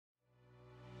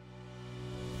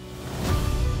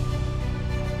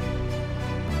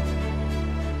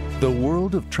The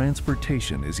world of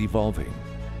transportation is evolving.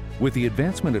 With the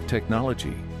advancement of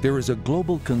technology, there is a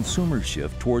global consumer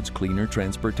shift towards cleaner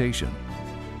transportation.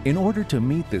 In order to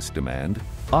meet this demand,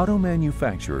 auto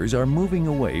manufacturers are moving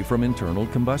away from internal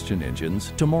combustion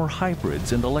engines to more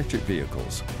hybrids and electric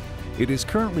vehicles. It is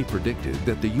currently predicted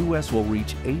that the U.S. will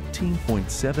reach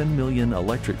 18.7 million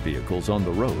electric vehicles on the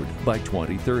road by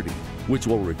 2030, which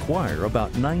will require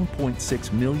about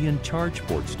 9.6 million charge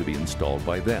ports to be installed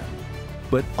by then.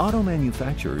 But auto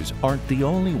manufacturers aren't the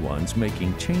only ones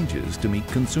making changes to meet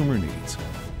consumer needs.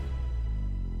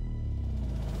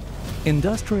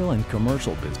 Industrial and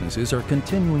commercial businesses are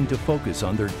continuing to focus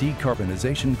on their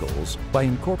decarbonization goals by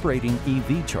incorporating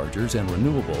EV chargers and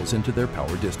renewables into their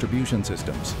power distribution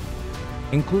systems,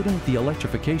 including the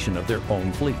electrification of their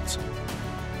own fleets.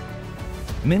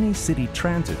 Many city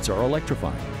transits are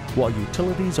electrifying, while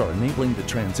utilities are enabling the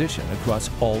transition across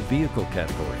all vehicle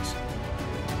categories.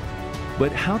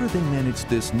 But how do they manage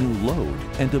this new load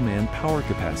and demand power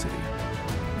capacity?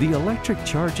 The electric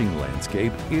charging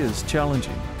landscape is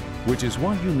challenging, which is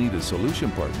why you need a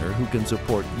solution partner who can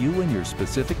support you and your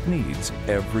specific needs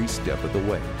every step of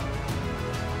the way.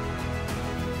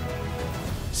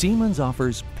 Siemens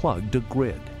offers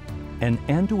PlugtoGrid, an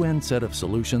end-to-end set of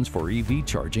solutions for EV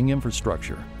charging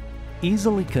infrastructure.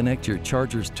 Easily connect your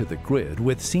chargers to the grid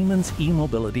with Siemens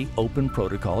eMobility open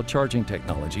protocol charging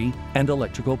technology and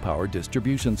electrical power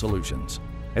distribution solutions,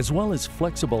 as well as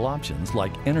flexible options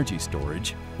like energy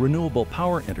storage, renewable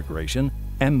power integration,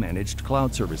 and managed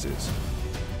cloud services.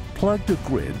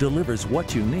 PlugtoGrid delivers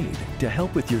what you need to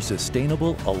help with your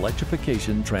sustainable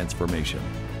electrification transformation.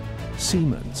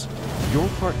 Siemens, your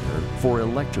partner for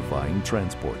electrifying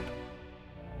transport.